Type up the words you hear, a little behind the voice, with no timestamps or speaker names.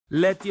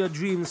Let your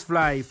dreams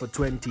fly for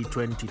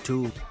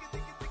 2022.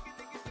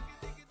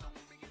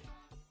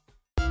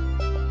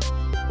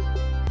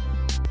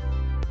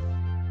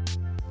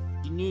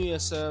 The new year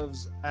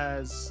serves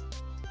as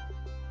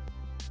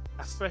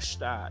a fresh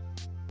start,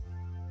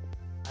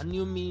 a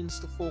new means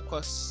to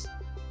focus,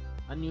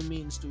 a new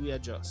means to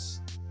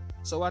readjust.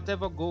 So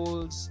whatever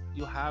goals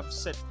you have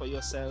set for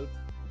yourself,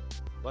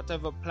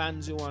 whatever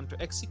plans you want to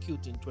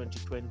execute in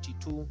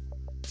 2022,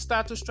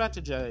 start to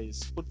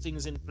strategize, put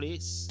things in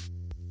place.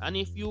 And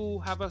if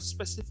you have a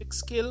specific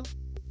skill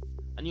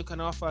and you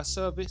can offer a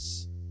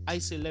service, I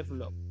say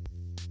level up.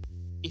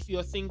 If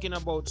you're thinking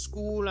about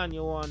school and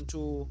you want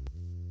to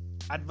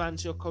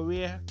advance your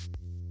career,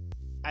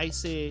 I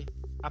say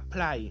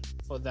apply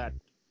for that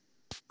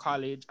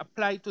college,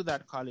 apply to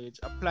that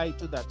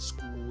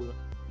school.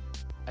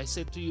 I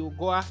say to you,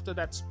 go after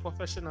that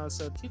professional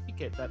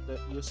certificate that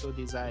you so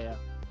desire,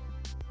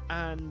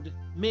 and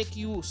make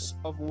use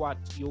of what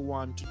you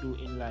want to do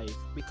in life.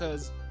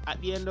 Because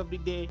at the end of the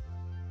day,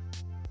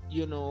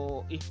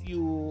 if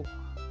you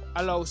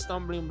allow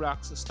stumbling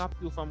blocks to stop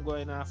you from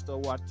going after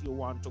what you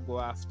want to go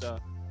after,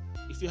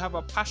 if you have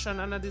a passion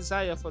and a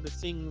desire for the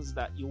things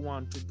that you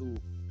want to do,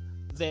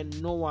 then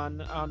no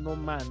one or no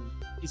man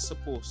is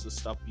supposed to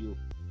stop you.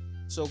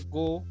 So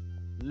go,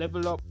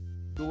 level up,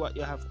 do what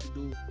you have to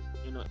do.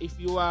 If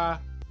you are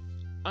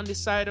on the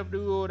side of the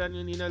road and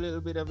you need a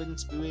little bit of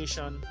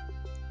inspiration,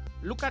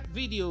 look at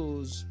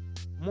videos,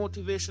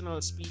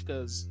 motivational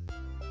speakers.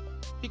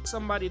 Pick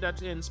somebody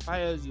that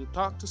inspires you.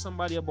 Talk to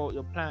somebody about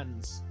your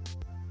plans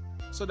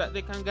so that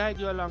they can guide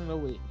you along the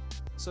way,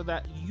 so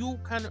that you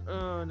can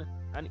earn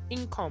an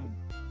income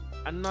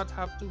and not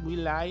have to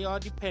rely or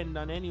depend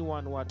on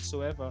anyone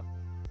whatsoever.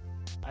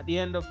 At the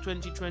end of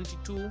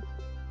 2022,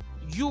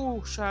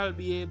 you shall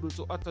be able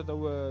to utter the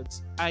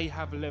words, I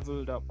have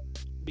leveled up,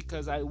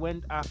 because I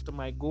went after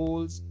my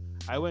goals,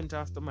 I went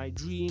after my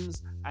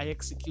dreams, I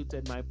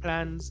executed my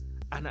plans,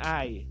 and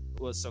I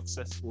was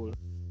successful.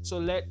 So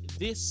let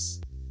this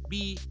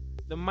be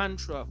the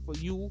mantra for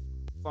you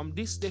from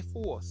this day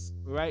forth,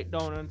 right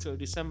down until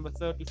December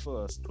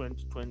 31st,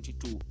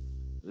 2022.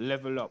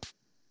 Level up.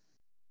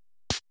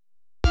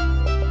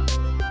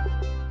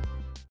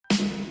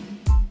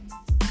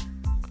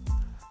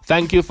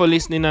 Thank you for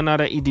listening to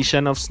another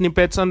edition of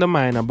Snippets on the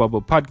Mind and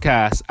Bubble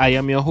podcast. I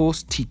am your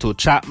host, Tito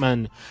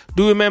Chapman.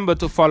 Do remember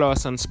to follow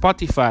us on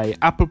Spotify,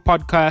 Apple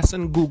Podcasts,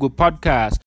 and Google Podcasts.